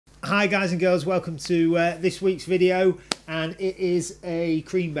Hi guys and girls, welcome to this week's video, and it is a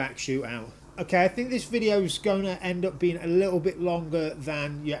creamback shootout. Okay, I think this video is going to end up being a little bit longer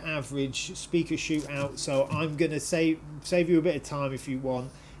than your average speaker shootout, so I'm going to save you a bit of time if you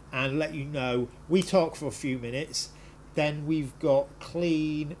want and let you know. We talk for a few minutes, then we've got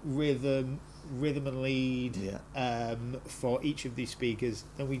clean rhythm and lead for each of these speakers,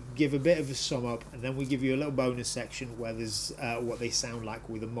 then we give a bit of a sum up, and then we give you a little bonus section where there's what they sound like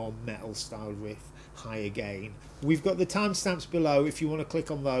with a more metal style riff, higher gain. We've got the timestamps below if you want to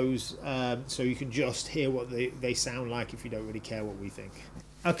click on those, so you can just hear what they sound like if you don't really care what we think.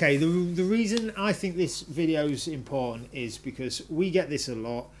 Okay, the reason I think this video is important is because we get this a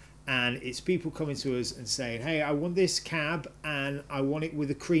lot, and it's people coming to us and saying, hey, I want this cab and I want it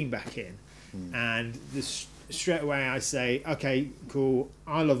with a creamback in. And straight away I say, okay, cool,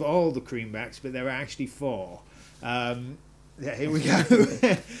 I love all the creambacks, but there are actually 4. Yeah, here we go.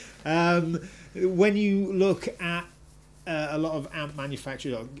 When you look at a lot of amp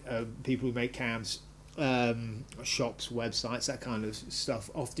manufacturers, people who make cabs, shops, websites, that kind of stuff,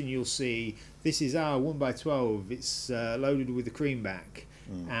 often you'll see this is our 1x12, it's loaded with a creamback.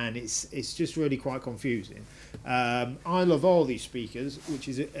 And it's just really quite confusing. I love all these speakers, which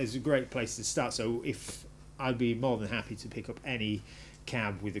is a great place to start. So if I'd be more than happy to pick up any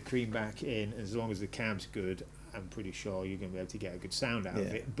cab with a creamback in, as long as the cab's good, I'm pretty sure you're going to be able to get a good sound out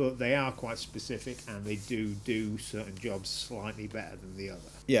of it. But they are quite specific, and they do certain jobs slightly better than the other.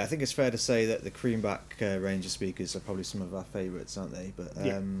 Yeah, I think it's fair to say that the creamback range of speakers are probably some of our favourites, aren't they?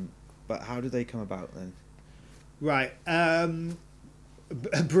 But how did they come about then? Right.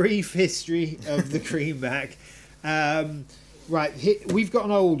 A brief history of the creamback. Right, we've got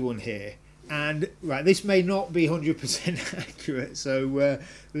an old one here, and right, this may not be 100% accurate, so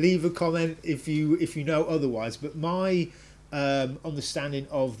leave a comment if you know otherwise. But my understanding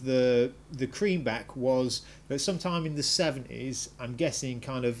of the creamback was that sometime in the 70s, I'm guessing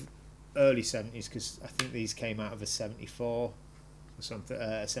kind of early 70s, because I think these came out of a 74 or something,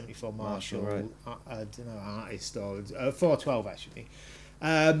 74 Marshall, right. I don't know, artist, or 412 actually.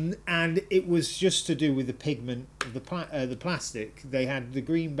 And it was just to do with the pigment of the plastic. They had the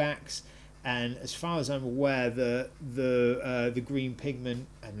greenbacks, and as far as I'm aware, the green pigment,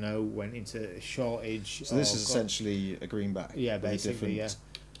 I don't know, went into a shortage. So this is essentially a greenback. Yeah, basically, yeah.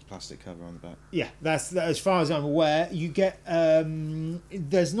 Plastic cover on the back. Yeah, that's as far as I'm aware. You get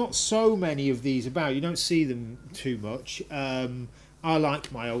there's not so many of these about. You don't see them too much. I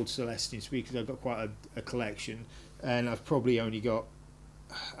like my old Celestion speakers. I've got quite a collection, and I've probably only got,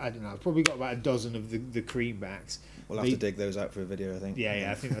 I don't know, I've probably got about a dozen of the creambacks. We'll have to dig those out for a video, I think. Yeah,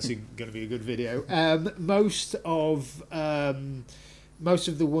 I think that's going to be a good video. Most of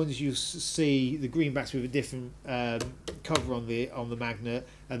the ones you see, the greenbacks with a different cover on the magnet,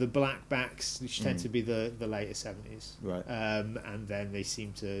 are the blackbacks, which tend to be the later 70s. Right. And then they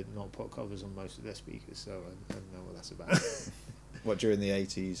seem to not put covers on most of their speakers, so I don't know what that's about. What, during the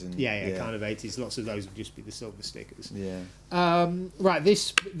 80s? And yeah, kind of 80s. Lots of those would just be the silver stickers. Yeah. Right,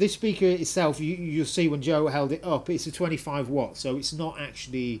 this speaker itself, you'll see when Joe held it up, it's a 25 watt, so it's not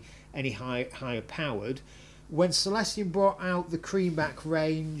actually any higher powered. When Celestion brought out the creamback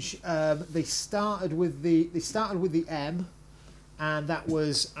range, they started with the M, and that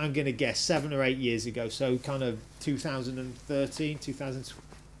was, I'm going to guess, 7 or 8 years ago, so kind of 2013,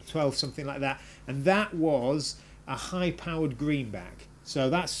 2012, something like that, and that was a high-powered greenback. So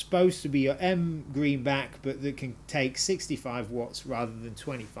that's supposed to be your M greenback, but that can take 65 watts rather than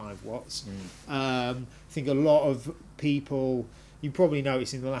 25 watts. I think a lot of people, you probably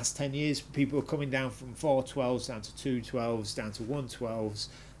noticed in the last 10 years, people are coming down from 412s down to 212s, down to 112s,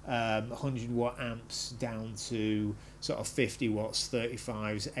 100 watt amps down to sort of 50 watts,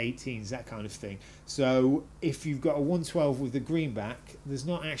 35s, 18s, that kind of thing. So if you've got a 112 with a greenback, there's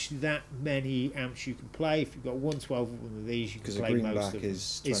not actually that many amps you can play. If you've got 112 with one of these, you can play most of them.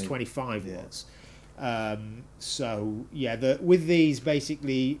 It's 25 watts. So yeah, with these,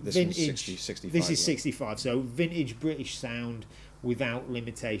 basically this vintage, 65 this is 65, so vintage British sound without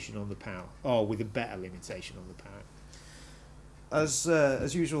limitation on the power, or with a better limitation on the power.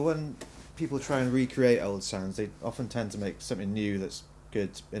 As usual, when people try and recreate old sounds, they often tend to make something new that's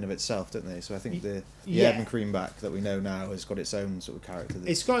good in of itself, don't they? So I think the M creamback that we know now has got its own sort of character.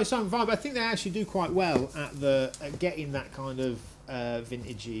 It's got its own vibe. I think they actually do quite well at getting that kind of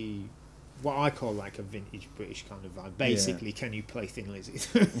vintagey, what I call like a vintage British kind of vibe. Basically, can you play Thin Lizzy?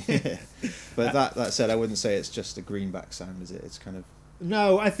 Yeah. But that said, I wouldn't say it's just a greenback sound, is it? It's kind of...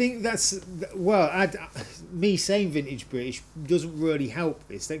 No, I think that's, well, me saying vintage British doesn't really help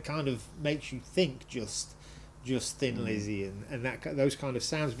this. That kind of makes you think just just Thin Lizzy and those kind of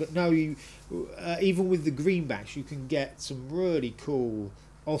sounds. But no, you even with the greenbacks, you can get some really cool,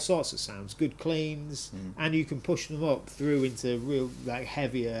 all sorts of sounds, good cleans, and you can push them up through into real like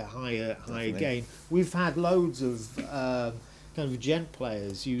heavier, higher gain. We've had loads of kind of gent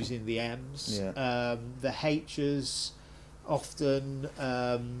players using the M's, the H's often.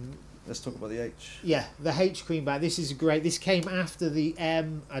 Let's talk about the H. Yeah, the H Creamback. This is great. This came after the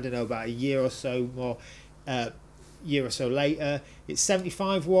M. I don't know, about a year or so more. Year or so later. It's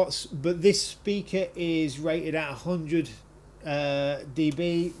 75 watts, but this speaker is rated at 100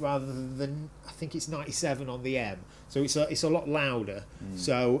 dB rather than, I think it's 97 on the M. So it's a lot louder.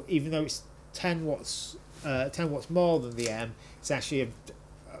 So even though it's 10 watts more than the M, it's actually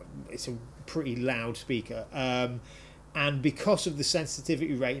it's a pretty loud speaker. And because of the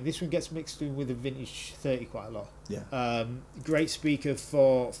sensitivity rating, this one gets mixed in with a vintage 30 quite a lot. Yeah. Great speaker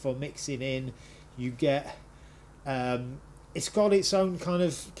for mixing in. You get it's got its own kind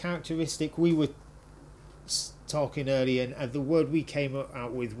of characteristic. We were talking earlier, and the word we came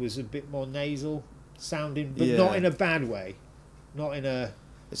out with was a bit more nasal sounding, but not in a bad way. Not in a.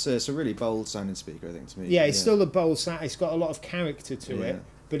 It's a really bold sounding speaker, I think, to me. Yeah, it's still a bold sound. It's got a lot of character to it,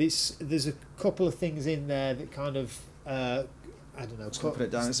 but there's a couple of things in there that kind of I don't know. Put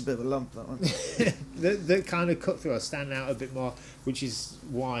it down. It's a bit of a lump, that one. that kind of cut through or stand out a bit more, which is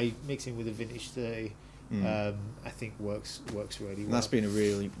why mixing with a vintage 30. I think works really well. And that's been a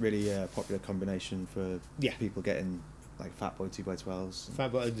really popular combination for people getting like Fatboy 2x12s.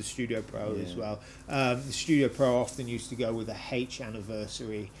 Fatboy and the Studio Pro as well. The Studio Pro often used to go with a H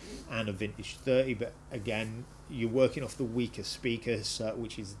anniversary and a vintage 30, but again, you're working off the weaker speaker,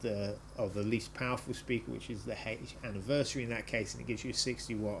 which is the least powerful speaker, which is the H anniversary in that case, and it gives you a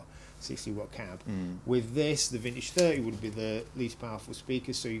 60 watt cab. With this, the vintage 30 would be the least powerful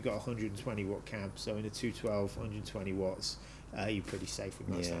speaker, so you've got a 120 watt cab. So in a 212, 120 watts, you're pretty safe with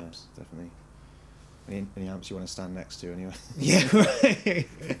most amps. Definitely. Any amps you want to stand next to, anyway. Yeah, right.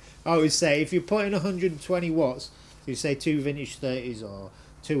 I would say if you're putting 120 watts, you say two vintage 30s or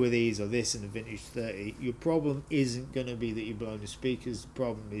two of these or this and a vintage 30, your problem isn't going to be that you're blowing the speakers. The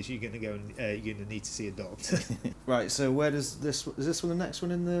problem is you're going to go and you're going to need to see a doctor. Right. So where does this, is this one the next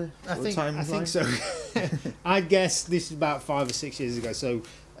one in the timeline? I think so. I guess this is about 5 or 6 years ago, so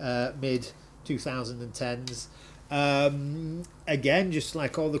mid 2010s. Again, just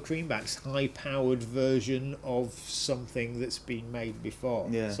like all the Creambacks, high-powered version of something that's been made before.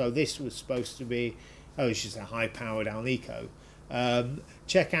 Yeah. So this was supposed to be, it's just a high-powered Alnico.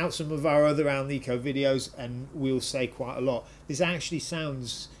 Check out some of our other Alnico videos and we'll say quite a lot. This actually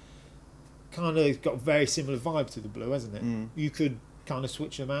sounds kind of got a very similar vibe to the Blue, hasn't it? You could kind of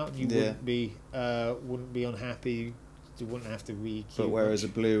switch them out and you wouldn't be unhappy. You wouldn't have to re-EQ. But whereas a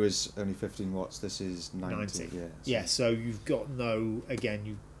Blue is only 15 watts, this is 90. Yeah, so you've got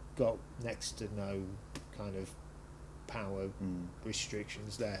you've got next to no kind of power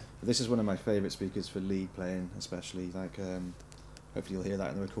restrictions there. This is one of my favourite speakers for lead playing, especially. Like, hopefully you'll hear that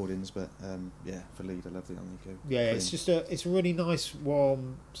in the recordings. But for lead, I love the Alnico. Yeah, it's just it's a really nice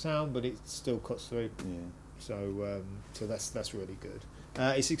warm sound, but it still cuts through. Yeah. So that's really good.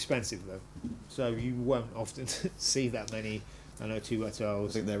 It's expensive though, so you won't often see that many. I know 2x12s.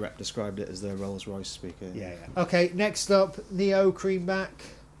 I think their rep described it as their Rolls Royce speaker. Yeah. Okay, next up, Neo Creamback.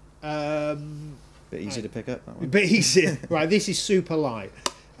 Bit easy to pick up, that one. A bit easier. Right, this is super light.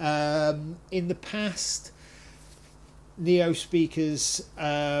 In the past, Neo speakers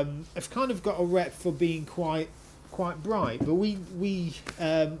have kind of got a rep for being quite bright, but we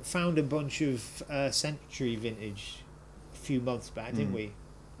found a bunch of Century vintage a few months back, didn't we?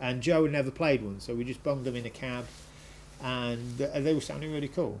 And Joe had never played one, so we just bunged them in a cab, and they were sounding really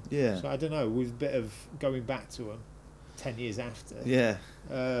cool. Yeah. So I don't know, with a bit of going back to them 10 years after. Yeah.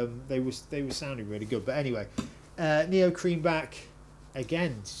 They were sounding really good. But anyway, Neo Creamback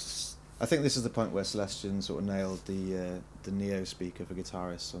again. I think this is the point where Celestion sort of nailed the Neo speaker for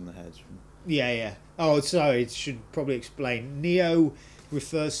guitarists on the head. Yeah. Oh, sorry. It should probably explain. Neo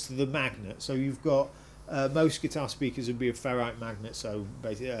refers to the magnet. So you've got most guitar speakers would be a ferrite magnet. So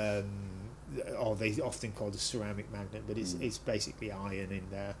basically, or they often called a ceramic magnet, but it's basically iron in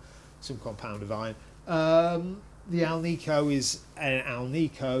there, some compound of iron. The Alnico is an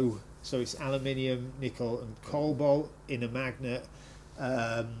Alnico, so it's aluminium, nickel, and cobalt in a magnet.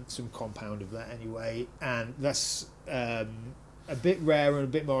 Some compound of that anyway, and that's a bit rarer and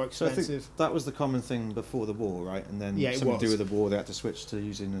a bit more expensive. So I think that was the common thing before the war, right? And then something to do with the war, they had to switch to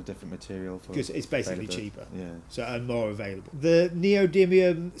using a different material because it's basically cheaper, so and more available. The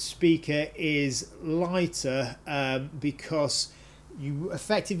neodymium speaker is lighter because you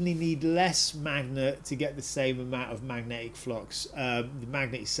effectively need less magnet to get the same amount of magnetic flux. The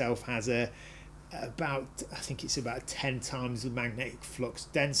magnet itself has I think it's about 10 times the magnetic flux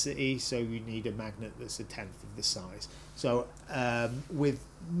density, so you need a magnet that's a tenth of the size. So with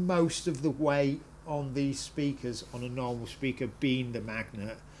most of the weight on these speakers, on a normal speaker being the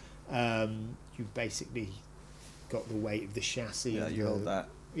magnet, you've basically got the weight of the chassis. Yeah, you hold that.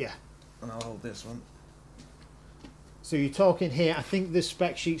 Yeah. And I'll hold this one. So you're talking here, I think the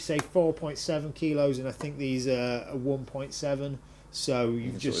spec sheets say 4.7 kilos, and I think these are 1.7. So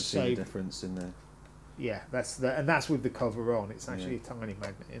you've just sort of saved the difference in there. Yeah, and that's with the cover on. It's actually a tiny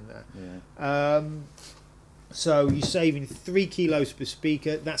magnet in there. Yeah. So you're saving 3 kilos per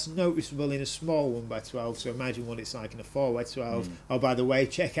speaker. That's noticeable in a small 1x12. So imagine what it's like in a 4x12. Oh, by the way,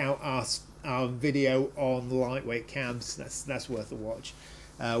 check out our video on lightweight cabs. That's worth a watch.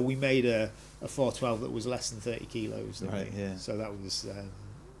 We made a 412 that was less than 30 kilos. Right. Yeah. So that was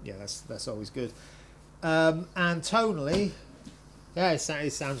that's always good. And tonally, yeah, it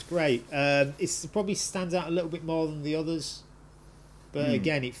sounds great. It probably stands out a little bit more than the others, but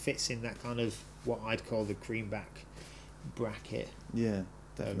again, it fits in that kind of what I'd call the creamback bracket. Yeah,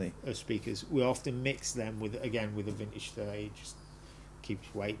 definitely. Of speakers. We often mix them with a vintage 30, just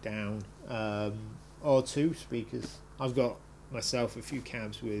keeps weight down. Or 2 speakers. I've got myself a few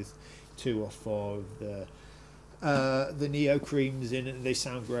cabs with 2 or 4 of the Neo Creams in it, and they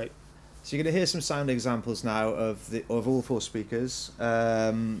sound great. So you're going to hear some sound examples now of all 4 speakers,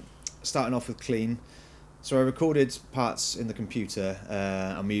 starting off with clean. So I recorded parts in the computer,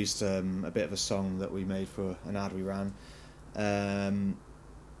 and we used a bit of a song that we made for an ad we ran.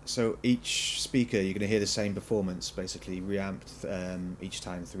 So each speaker, you're going to hear the same performance, basically reamped each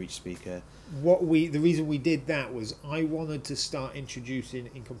time through each speaker. The reason we did that was I wanted to start introducing,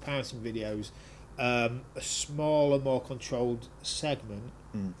 in comparison videos, a smaller, more controlled segment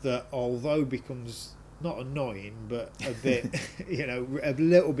that, although becomes not annoying, but a bit, a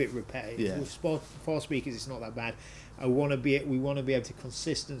little bit repetitive. Yeah. With 4 speakers, it's not that bad. We want to be able to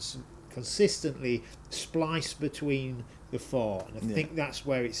consistently splice between the 4, and I think that's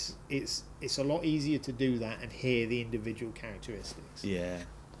where it's a lot easier to do that and hear the individual characteristics. Yeah.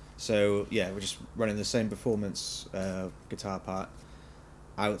 So yeah, we're just running the same performance guitar part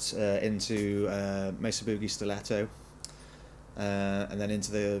out into Mesa Boogie Stiletto, and then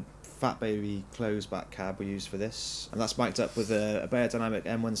into the Fat Baby close-back cab we used for this, and that's mic'd up with a Bayer Dynamic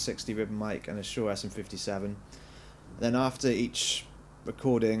M160 ribbon mic and a Shure SM57. Then after each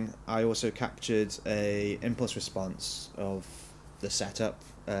recording, I also captured a impulse response of the setup,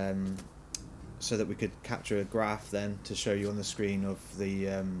 so that we could capture a graph then to show you on the screen of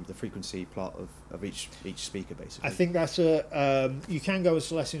the frequency plot of each speaker, basically. I think that's you can go to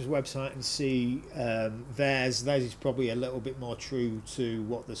Celestion's website and see theirs. Theirs is probably a little bit more true to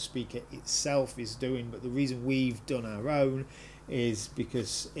what the speaker itself is doing, but the reason we've done our own is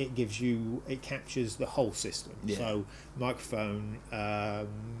because it captures the whole system. Yeah. So microphone,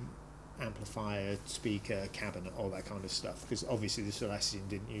 amplifier, speaker, cabinet, all that kind of stuff, because obviously the Celestion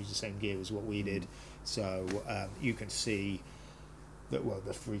didn't use the same gear as what we did, so you can see that, well,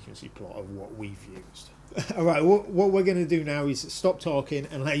 the frequency plot of what we've used. Alright, what we're going to do now is stop talking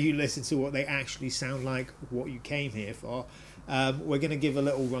and let you listen to what they actually sound like, what you came here for. We're going to give a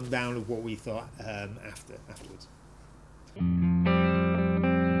little rundown of what we thought afterwards.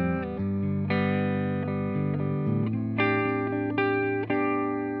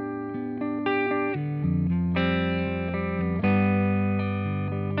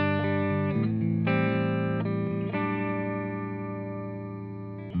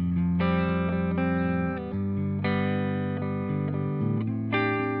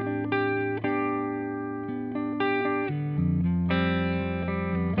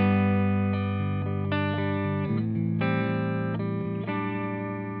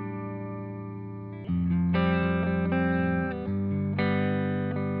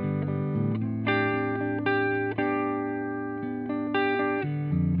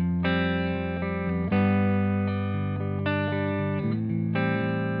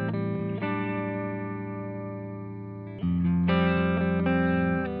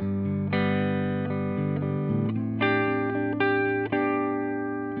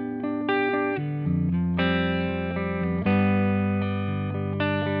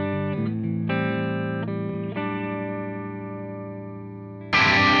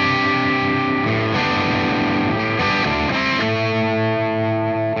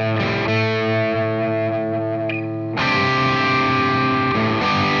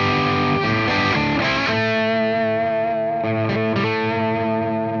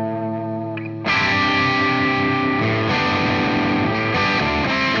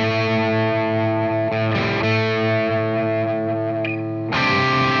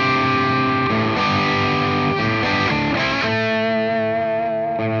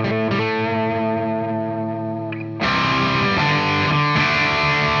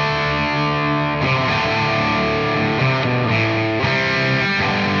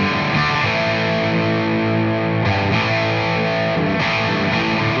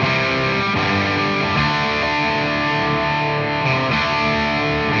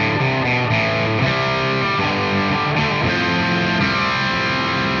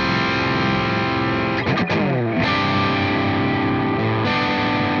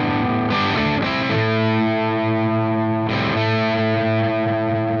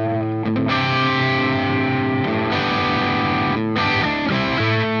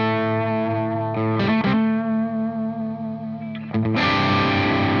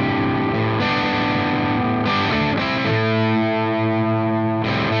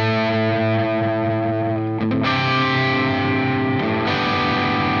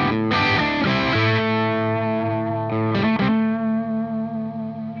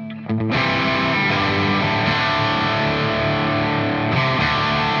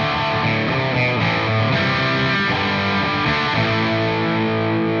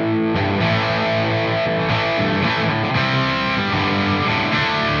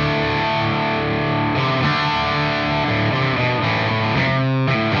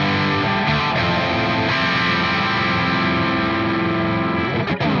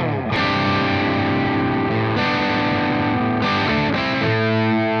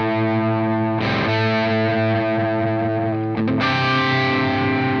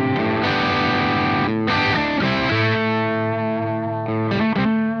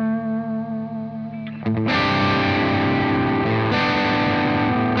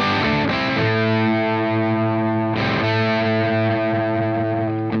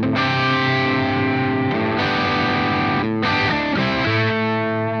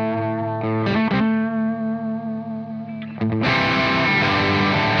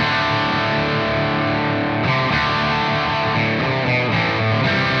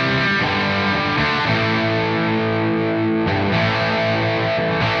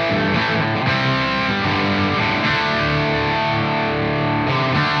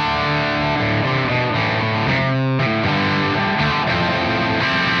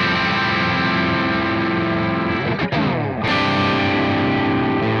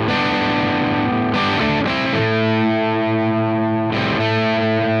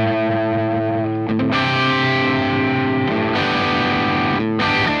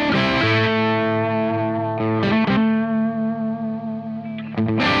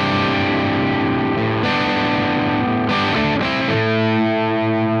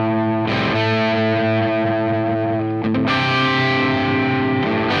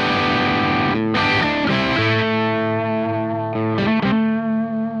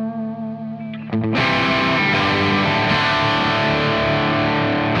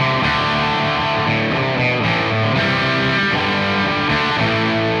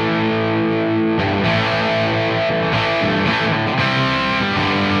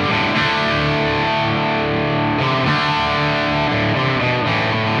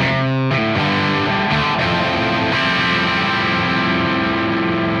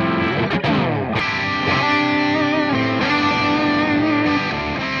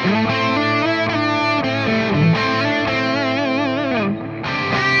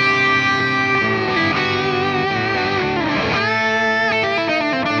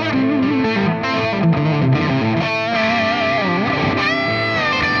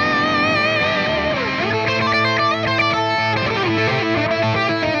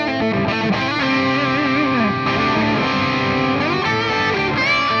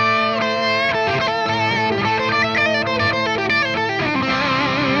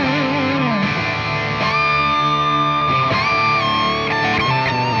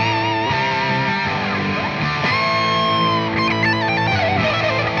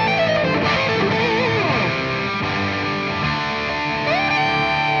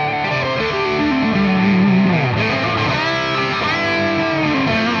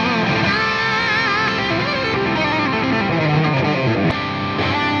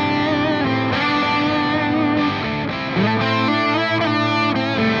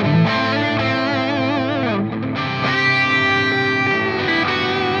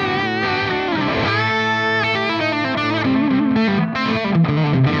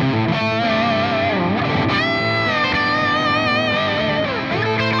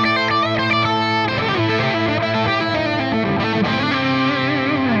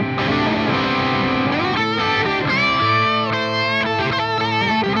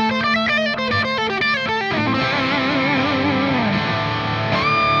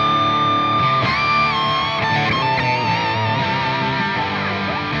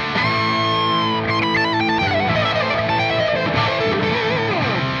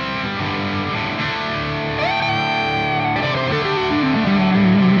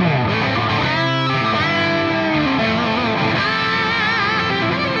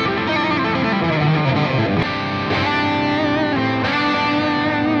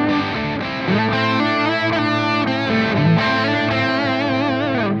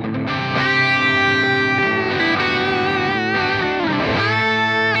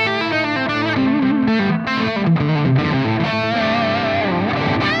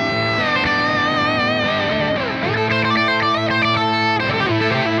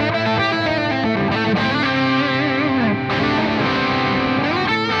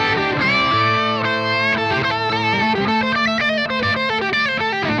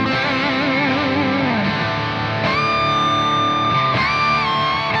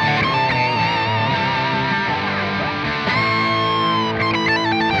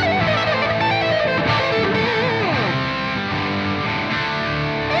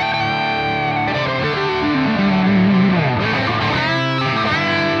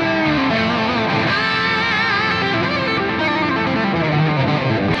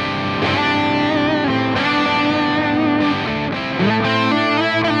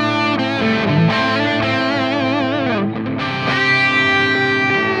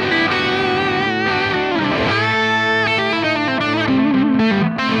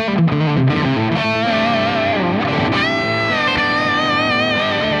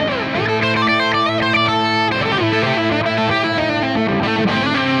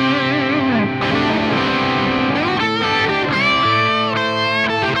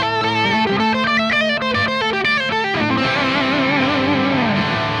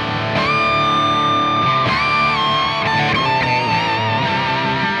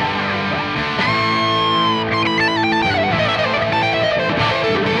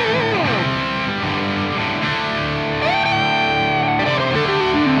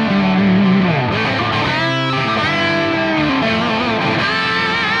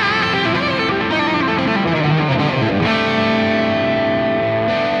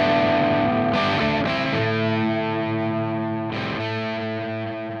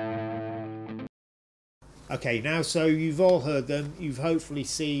 Okay, now so you've all heard them. You've hopefully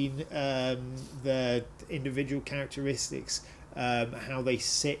seen the individual characteristics, how they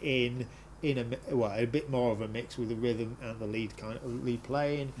sit in a bit more of a mix with the rhythm and the lead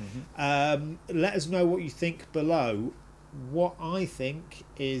playing. Mm-hmm. Let us know what you think below. what I think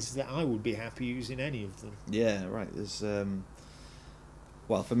is that I would be happy using any of them. Yeah, right. There's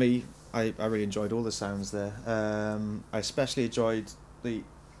well, for me, I really enjoyed all the sounds there. I especially enjoyed the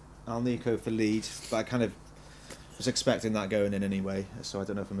Alnico for lead, but I kind of was expecting that going in anyway, so I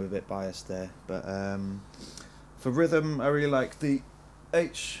don't know if I'm a bit biased there. But for rhythm, I really like the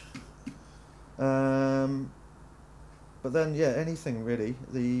H. But then, yeah, anything really.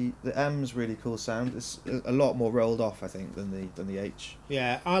 The M's really cool sound. It's a lot more rolled off, I think, than the H.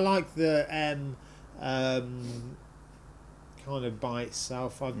 Yeah, I like the M kind of by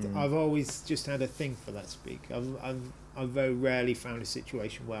itself. I've always just had a thing for that speaker. I've very rarely found a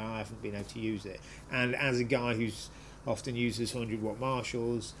situation where I haven't been able to use it. And as a guy who's often uses 100-watt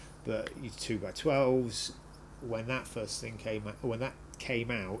Marshalls, but 2x12s, when that first thing came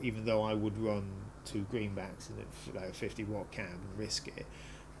out, even though I would run 2 greenbacks and like a 50-watt cab and risk it,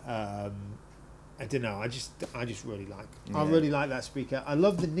 I don't know. I just really like. Yeah. I really like that speaker. I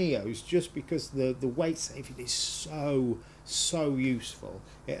love the Neos just because the weight saving is so useful.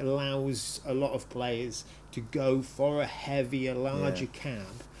 It allows a lot of players to go for a heavier, larger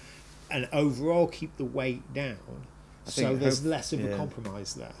cab, and overall keep the weight down. So there's less of a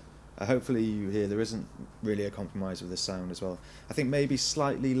compromise there. Hopefully you hear there isn't really a compromise with the sound as well. I think maybe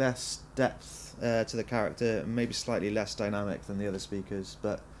slightly less depth to the character, maybe slightly less dynamic than the other speakers,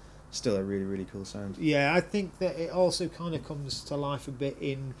 but still a really cool sound. Yeah, I think that it also kind of comes to life a bit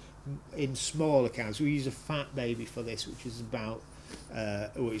in smaller cabs. We use a Fat Baby for this, which is about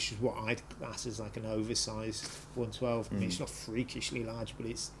which is what I'd class as like an oversized 112. I mean, it's not freakishly large, but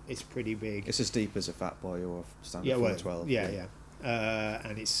it's pretty big. It's as deep as a Fat Boy or a standard 112. Yeah.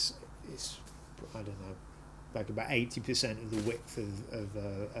 And it's I don't know, like about 80% of the width of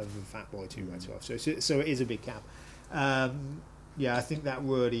a Fat Boy 2x12. So it is a big cab. Yeah, I think that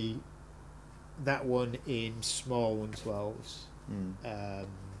one in small 112s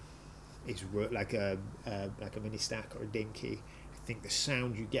is like a mini stack or a dinky. I think the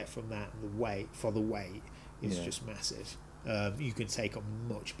sound you get from that and the weight is just massive. You can take on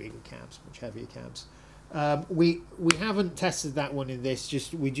much bigger cabs, much heavier cabs. We haven't tested that one in this.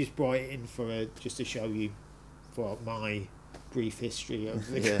 We just brought it in just to show you for my brief history of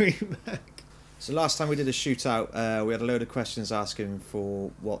the Creamback. So last time we did a shootout, we had a load of questions asking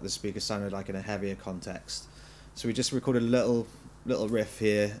for what the speaker sounded like in a heavier context. So we just recorded a little riff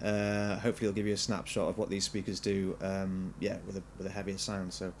here. Hopefully it'll give you a snapshot of what these speakers do. With a heavier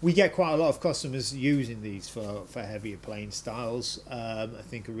sound. So we get quite a lot of customers using these for heavier playing styles. I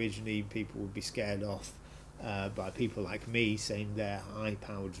think originally people would be scared off by people like me saying they're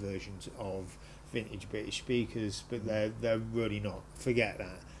high-powered versions of vintage British speakers, but they're really not. Forget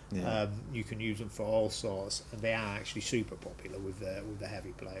that. Yeah. You can use them for all sorts, and they are actually super popular with the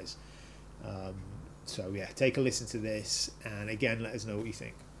heavy players. So yeah, take a listen to this, and again, let us know what you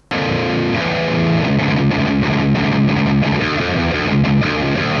think.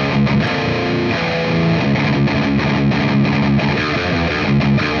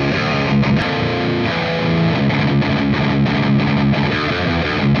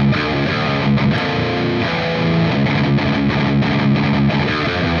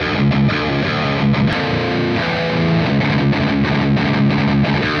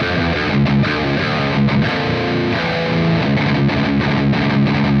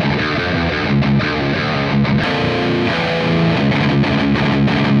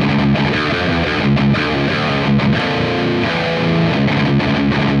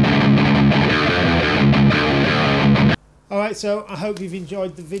 So I hope you've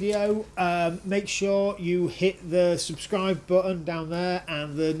enjoyed the video. Make sure you hit the subscribe button down there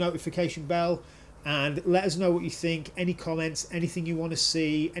and the notification bell, and let us know what you think. Any comments, anything you want to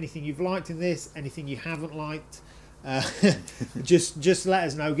see, anything you've liked in this, anything you haven't liked, just let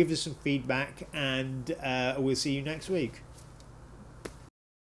us know. Give us some feedback, and we'll see you next week.